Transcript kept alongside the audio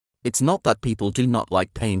It's not that people do not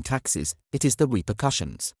like paying taxes, it is the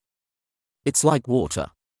repercussions. It's like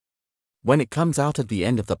water. When it comes out of the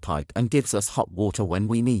end of the pipe and gives us hot water when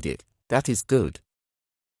we need it, that is good.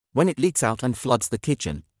 When it leaks out and floods the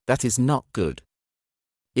kitchen, that is not good.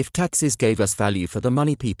 If taxes gave us value for the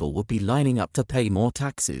money, people would be lining up to pay more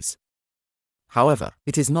taxes. However,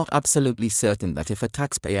 it is not absolutely certain that if a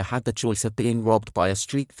taxpayer had the choice of being robbed by a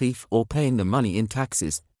street thief or paying the money in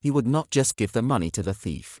taxes, he would not just give the money to the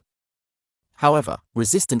thief. However,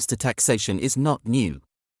 resistance to taxation is not new.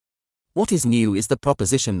 What is new is the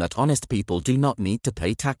proposition that honest people do not need to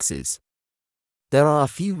pay taxes. There are a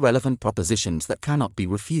few relevant propositions that cannot be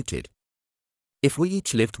refuted. If we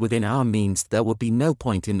each lived within our means, there would be no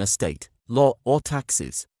point in the state, law, or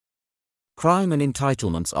taxes. Crime and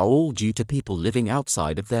entitlements are all due to people living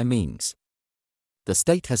outside of their means. The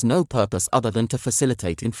state has no purpose other than to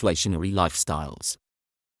facilitate inflationary lifestyles.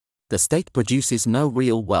 The state produces no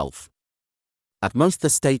real wealth. At most, the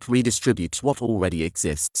state redistributes what already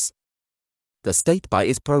exists. The state, by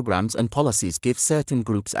its programs and policies, gives certain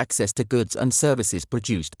groups access to goods and services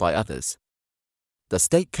produced by others. The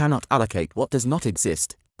state cannot allocate what does not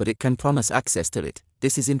exist, but it can promise access to it.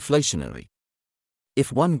 This is inflationary.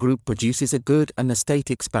 If one group produces a good and the state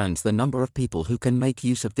expands the number of people who can make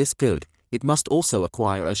use of this good, it must also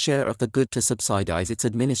acquire a share of the good to subsidize its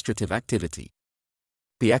administrative activity.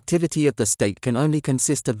 The activity of the state can only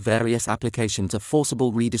consist of various applications of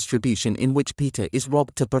forcible redistribution in which Peter is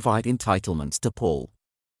robbed to provide entitlements to Paul.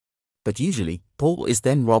 But usually, Paul is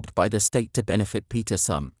then robbed by the state to benefit Peter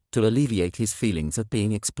some, to alleviate his feelings of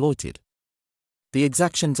being exploited. The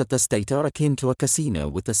exactions of the state are akin to a casino,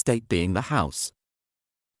 with the state being the house.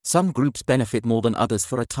 Some groups benefit more than others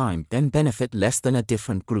for a time, then benefit less than a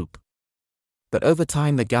different group. But over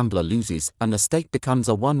time the gambler loses, and the state becomes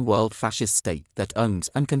a one-world fascist state that owns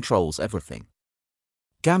and controls everything.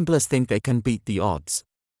 Gamblers think they can beat the odds.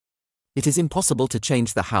 It is impossible to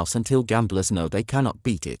change the house until gamblers know they cannot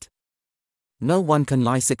beat it. No one can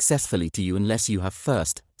lie successfully to you unless you have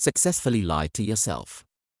first successfully lied to yourself.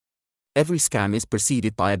 Every scam is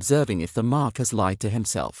preceded by observing if the mark has lied to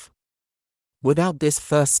himself. Without this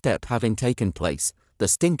first step having taken place, the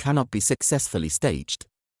sting cannot be successfully staged.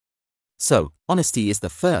 So, honesty is the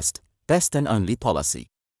first, best and only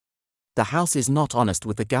policy. The house is not honest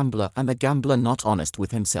with the gambler and the gambler not honest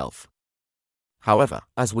with himself. However,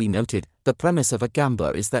 as we noted, the premise of a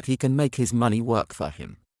gambler is that he can make his money work for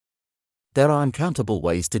him. There are uncountable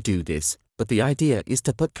ways to do this, but the idea is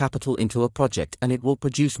to put capital into a project and it will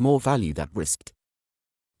produce more value than risked.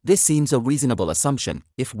 This seems a reasonable assumption,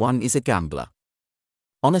 if one is a gambler.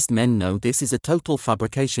 Honest men know this is a total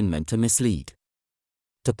fabrication meant to mislead.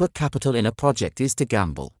 To put capital in a project is to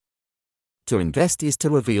gamble. To invest is to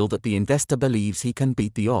reveal that the investor believes he can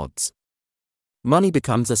beat the odds. Money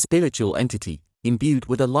becomes a spiritual entity, imbued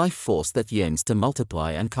with a life force that yearns to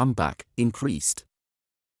multiply and come back, increased.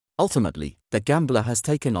 Ultimately, the gambler has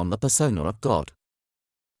taken on the persona of God.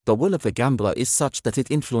 The will of the gambler is such that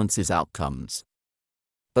it influences outcomes.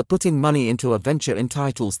 But putting money into a venture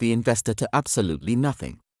entitles the investor to absolutely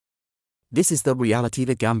nothing. This is the reality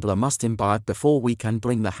the gambler must imbibe before we can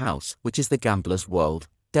bring the house, which is the gambler's world,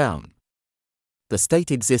 down. The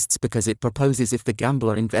state exists because it proposes if the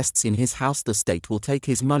gambler invests in his house, the state will take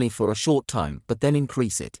his money for a short time but then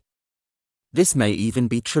increase it. This may even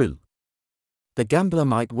be true. The gambler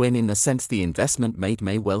might win in the sense the investment made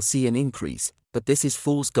may well see an increase, but this is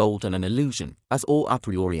fool's gold and an illusion, as all a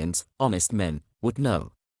priorians, honest men, would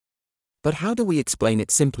know. But how do we explain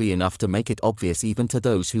it simply enough to make it obvious even to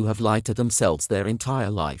those who have lied to themselves their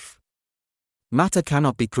entire life? Matter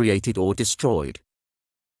cannot be created or destroyed.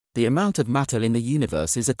 The amount of matter in the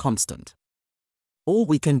universe is a constant. All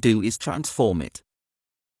we can do is transform it.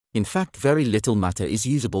 In fact, very little matter is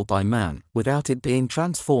usable by man without it being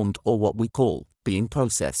transformed, or what we call being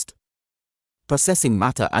processed. Processing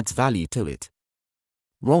matter adds value to it.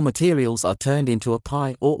 Raw materials are turned into a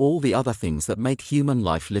pie or all the other things that make human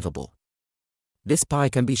life livable. This pie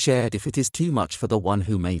can be shared if it is too much for the one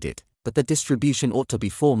who made it, but the distribution ought to be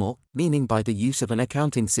formal, meaning by the use of an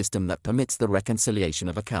accounting system that permits the reconciliation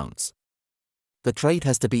of accounts. The trade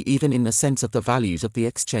has to be even in the sense of the values of the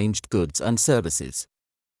exchanged goods and services.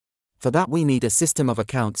 For that we need a system of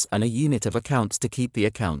accounts and a unit of accounts to keep the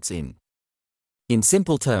accounts in. In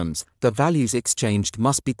simple terms, the values exchanged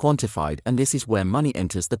must be quantified, and this is where money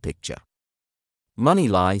enters the picture. Money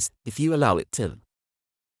lies, if you allow it to.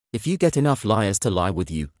 If you get enough liars to lie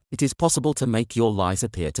with you, it is possible to make your lies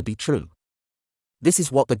appear to be true. This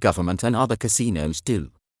is what the government and other casinos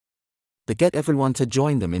do. They get everyone to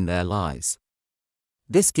join them in their lies.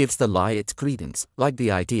 This gives the lie its credence, like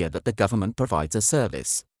the idea that the government provides a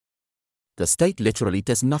service. The state literally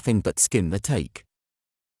does nothing but skin the take.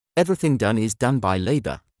 Everything done is done by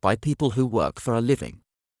labor, by people who work for a living.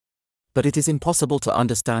 But it is impossible to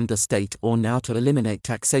understand the state or now to eliminate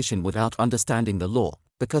taxation without understanding the law,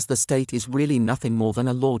 because the state is really nothing more than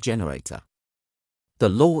a law generator. The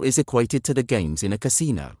law is equated to the games in a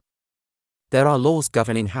casino. There are laws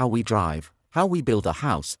governing how we drive, how we build a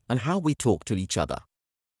house, and how we talk to each other.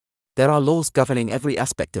 There are laws governing every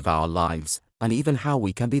aspect of our lives, and even how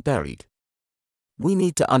we can be buried. We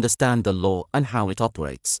need to understand the law and how it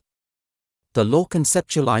operates. The law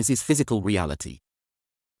conceptualizes physical reality.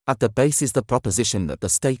 At the base is the proposition that the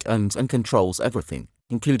state owns and controls everything,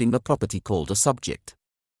 including the property called a subject.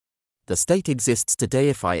 The state exists to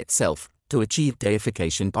deify itself, to achieve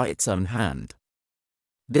deification by its own hand.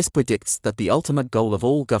 This predicts that the ultimate goal of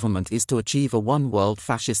all government is to achieve a one-world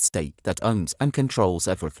fascist state that owns and controls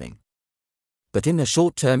everything. But in the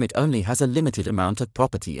short term it only has a limited amount of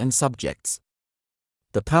property and subjects.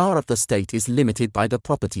 The power of the state is limited by the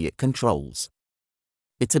property it controls.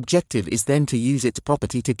 Its objective is then to use its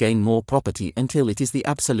property to gain more property until it is the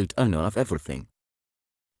absolute owner of everything.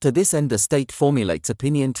 To this end the state formulates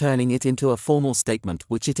opinion, turning it into a formal statement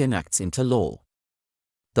which it enacts into law.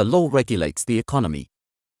 The law regulates the economy.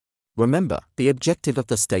 Remember, the objective of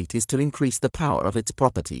the state is to increase the power of its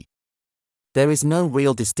property. There is no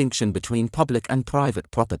real distinction between public and private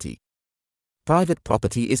property. Private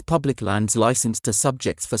property is public lands licensed to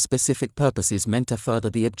subjects for specific purposes meant to further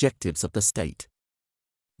the objectives of the state.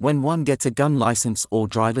 When one gets a gun license or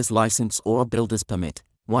driver's license or a builder's permit,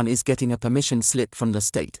 one is getting a permission slip from the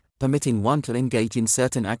state, permitting one to engage in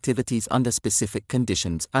certain activities under specific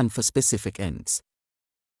conditions and for specific ends.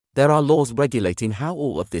 There are laws regulating how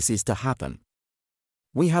all of this is to happen.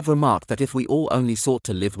 We have remarked that if we all only sought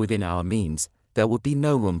to live within our means, there would be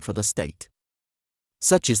no room for the state.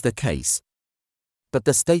 Such is the case. But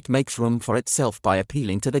the state makes room for itself by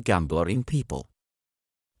appealing to the gambler in people.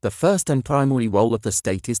 The first and primary role of the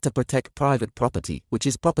state is to protect private property, which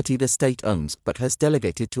is property the state owns but has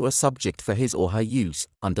delegated to a subject for his or her use,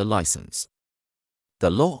 under license. The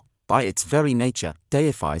law, by its very nature,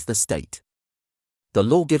 deifies the state. The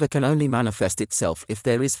lawgiver can only manifest itself if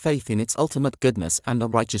there is faith in its ultimate goodness and the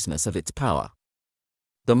righteousness of its power.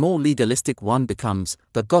 The more legalistic one becomes,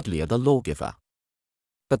 the godlier the lawgiver.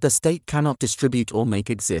 But the state cannot distribute or make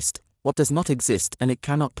exist what does not exist, and it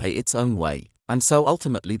cannot pay its own way, and so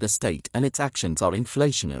ultimately the state and its actions are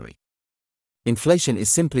inflationary. Inflation is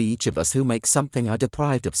simply each of us who makes something are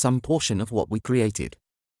deprived of some portion of what we created.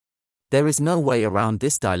 There is no way around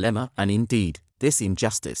this dilemma and indeed, this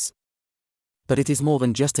injustice. But it is more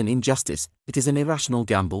than just an injustice, it is an irrational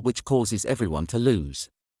gamble which causes everyone to lose.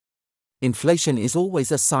 Inflation is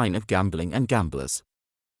always a sign of gambling and gamblers.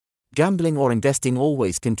 Gambling or investing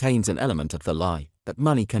always contains an element of the lie, that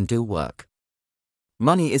money can do work.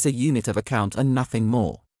 Money is a unit of account and nothing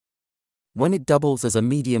more. When it doubles as a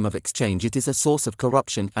medium of exchange, it is a source of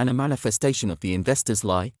corruption and a manifestation of the investor's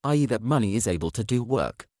lie, i.e. that money is able to do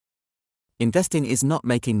work. Investing is not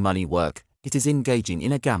making money work, it is engaging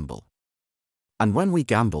in a gamble. And when we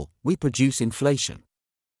gamble, we produce inflation.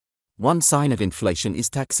 One sign of inflation is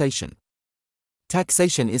taxation.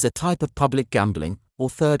 Taxation is a type of public gambling, or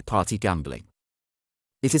third-party gambling.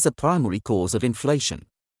 It is a primary cause of inflation.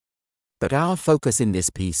 But our focus in this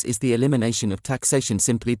piece is the elimination of taxation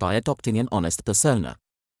simply by adopting an honest persona.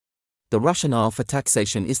 The rationale for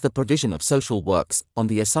taxation is the provision of social works, on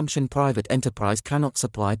the assumption private enterprise cannot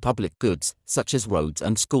supply public goods, such as roads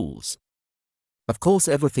and schools. Of course,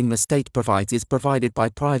 everything the state provides is provided by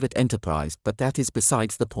private enterprise, but that is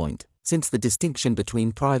besides the point, since the distinction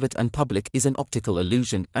between private and public is an optical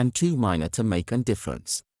illusion and too minor to make a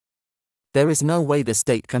difference. There is no way the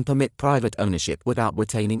state can permit private ownership without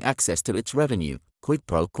retaining access to its revenue, quid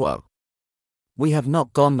pro quo. We have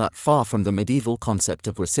not gone that far from the medieval concept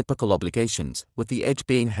of reciprocal obligations, with the edge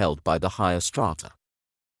being held by the higher strata.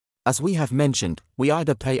 As we have mentioned, we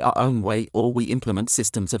either pay our own way or we implement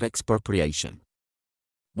systems of expropriation.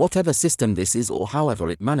 Whatever system this is or however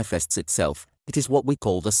it manifests itself, it is what we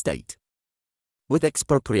call the state. With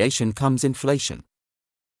expropriation comes inflation.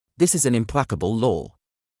 This is an implacable law.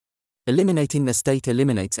 Eliminating the state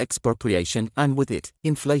eliminates expropriation and with it,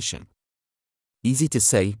 inflation. Easy to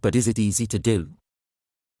say, but is it easy to do?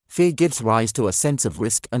 Fear gives rise to a sense of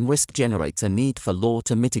risk, and risk generates a need for law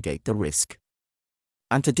to mitigate the risk.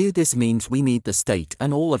 And to do this means we need the state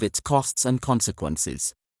and all of its costs and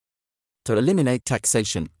consequences. To eliminate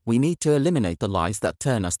taxation, we need to eliminate the lies that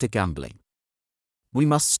turn us to gambling. We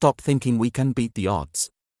must stop thinking we can beat the odds.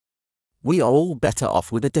 We are all better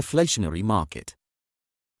off with a deflationary market.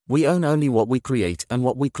 We own only what we create, and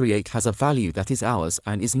what we create has a value that is ours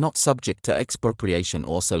and is not subject to expropriation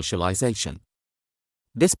or socialization.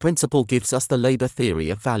 This principle gives us the labor theory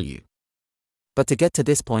of value. But to get to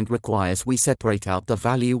this point requires we separate out the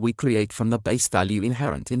value we create from the base value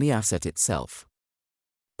inherent in the asset itself.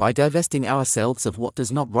 By divesting ourselves of what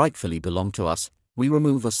does not rightfully belong to us, we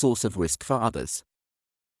remove a source of risk for others.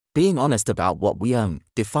 Being honest about what we own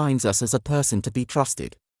defines us as a person to be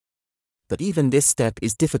trusted. But even this step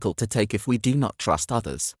is difficult to take if we do not trust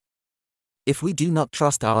others. If we do not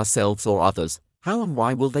trust ourselves or others, how and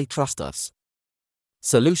why will they trust us?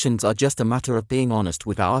 Solutions are just a matter of being honest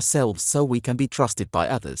with ourselves so we can be trusted by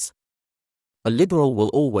others. A liberal will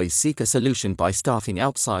always seek a solution by starting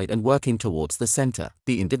outside and working towards the center,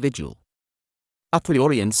 the individual. A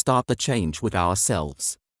priorians start the change with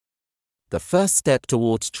ourselves. The first step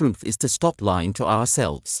towards truth is to stop lying to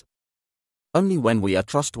ourselves. Only when we are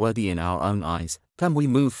trustworthy in our own eyes can we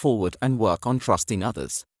move forward and work on trusting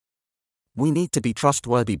others. We need to be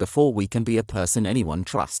trustworthy before we can be a person anyone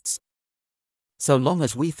trusts. So long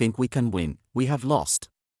as we think we can win, we have lost.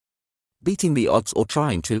 Beating the odds or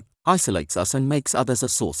trying to isolates us and makes others a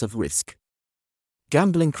source of risk.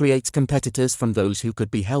 Gambling creates competitors from those who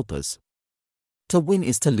could be helpers. To win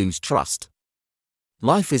is to lose trust.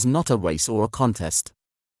 Life is not a race or a contest.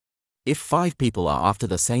 If 5 people are after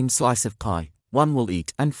the same slice of pie, 1 will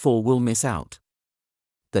eat and 4 will miss out.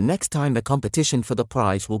 The next time the competition for the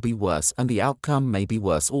prize will be worse and the outcome may be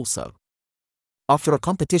worse also. After a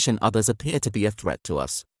competition, others appear to be a threat to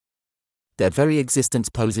us. Their very existence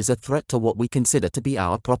poses a threat to what we consider to be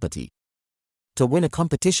our property. To win a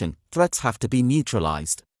competition, threats have to be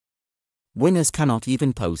neutralized. Winners cannot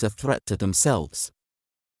even pose a threat to themselves.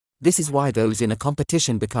 This is why those in a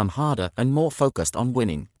competition become harder and more focused on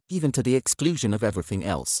winning, even to the exclusion of everything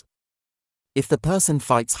else. If the person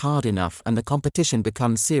fights hard enough and the competition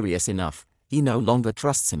becomes serious enough, he no longer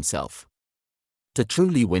trusts himself. To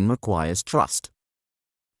truly win requires trust.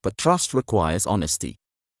 But trust requires honesty.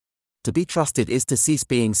 To be trusted is to cease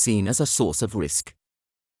being seen as a source of risk.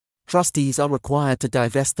 Trustees are required to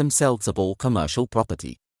divest themselves of all commercial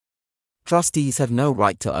property. Trustees have no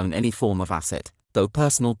right to own any form of asset, though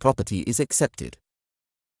personal property is accepted.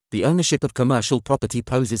 The ownership of commercial property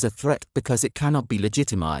poses a threat because it cannot be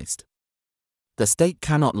legitimized. The state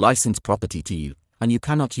cannot license property to you, and you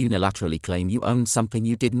cannot unilaterally claim you own something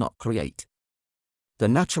you did not create. The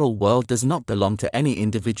natural world does not belong to any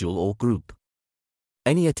individual or group.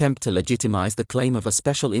 Any attempt to legitimize the claim of a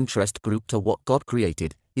special interest group to what God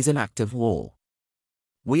created is an act of war.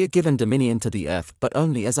 We are given dominion to the earth, but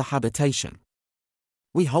only as a habitation.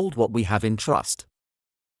 We hold what we have in trust.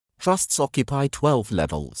 Trusts occupy 12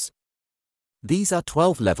 levels. These are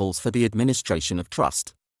 12 levels for the administration of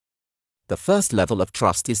trust. The first level of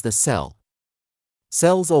trust is the cell.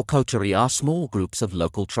 Cells or coterie are small groups of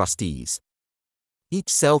local trustees. Each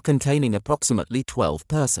cell containing approximately 12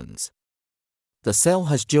 persons. The cell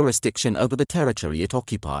has jurisdiction over the territory it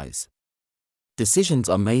occupies. Decisions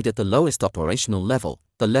are made at the lowest operational level,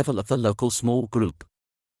 the level of the local small group.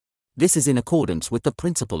 This is in accordance with the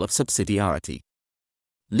principle of subsidiarity.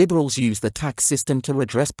 Liberals use the tax system to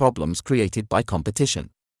redress problems created by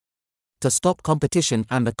competition. To stop competition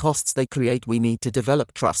and the costs they create, we need to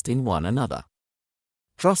develop trust in one another.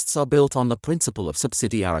 Trusts are built on the principle of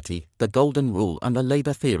subsidiarity, the golden rule, and the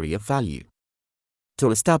labor theory of value.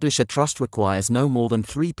 To establish a trust requires no more than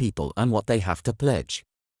 3 people and what they have to pledge.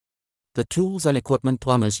 The tools and equipment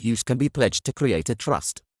plumbers use can be pledged to create a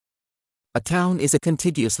trust. A town is a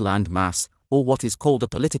contiguous land mass, or what is called a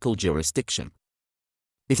political jurisdiction.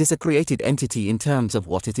 It is a created entity in terms of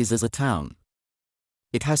what it is as a town.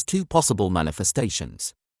 It has 2 possible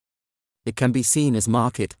manifestations. It can be seen as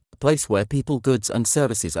market, a place where people, goods and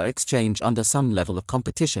services are exchanged under some level of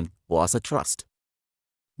competition, or as a trust.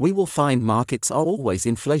 We will find markets are always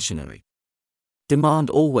inflationary. Demand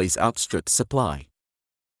always outstrips supply.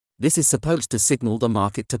 This is supposed to signal the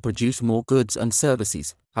market to produce more goods and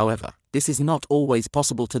services. However, this is not always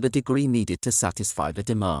possible to the degree needed to satisfy the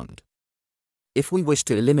demand. If we wish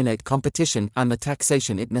to eliminate competition and the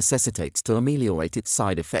taxation it necessitates to ameliorate its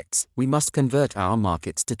side effects, we must convert our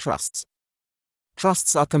markets to trusts.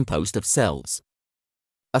 Trusts are composed of cells.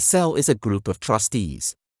 A cell is a group of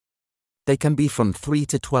trustees. They can be from 3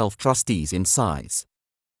 to 12 trustees in size.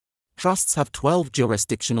 Trusts have 12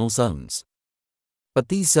 jurisdictional zones. But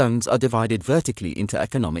these zones are divided vertically into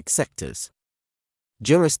economic sectors.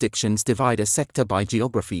 Jurisdictions divide a sector by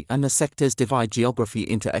geography, and the sectors divide geography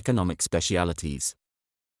into economic specialities.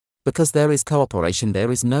 Because there is cooperation, there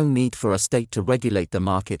is no need for a state to regulate the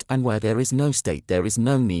market, and where there is no state, there is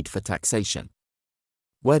no need for taxation.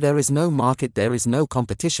 Where there is no market, there is no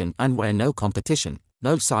competition, and where no competition,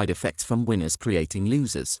 no side effects from winners creating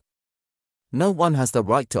losers. No one has the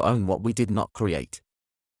right to own what we did not create.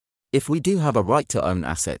 If we do have a right to own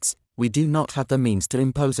assets, we do not have the means to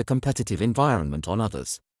impose a competitive environment on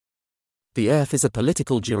others. The earth is a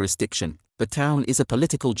political jurisdiction, the town is a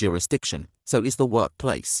political jurisdiction, so is the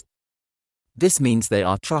workplace. This means they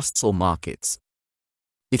are trusts or markets.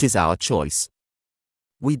 It is our choice.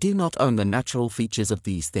 We do not own the natural features of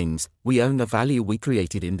these things, we own the value we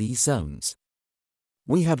created in these zones.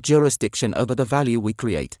 We have jurisdiction over the value we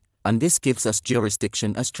create, and this gives us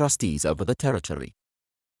jurisdiction as trustees over the territory.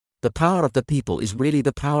 The power of the people is really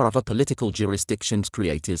the power of a political jurisdiction's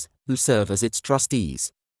creators, who serve as its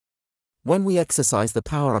trustees. When we exercise the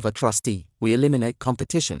power of a trustee, we eliminate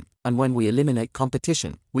competition, and when we eliminate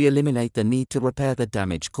competition, we eliminate the need to repair the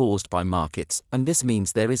damage caused by markets, and this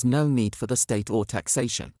means there is no need for the state or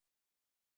taxation.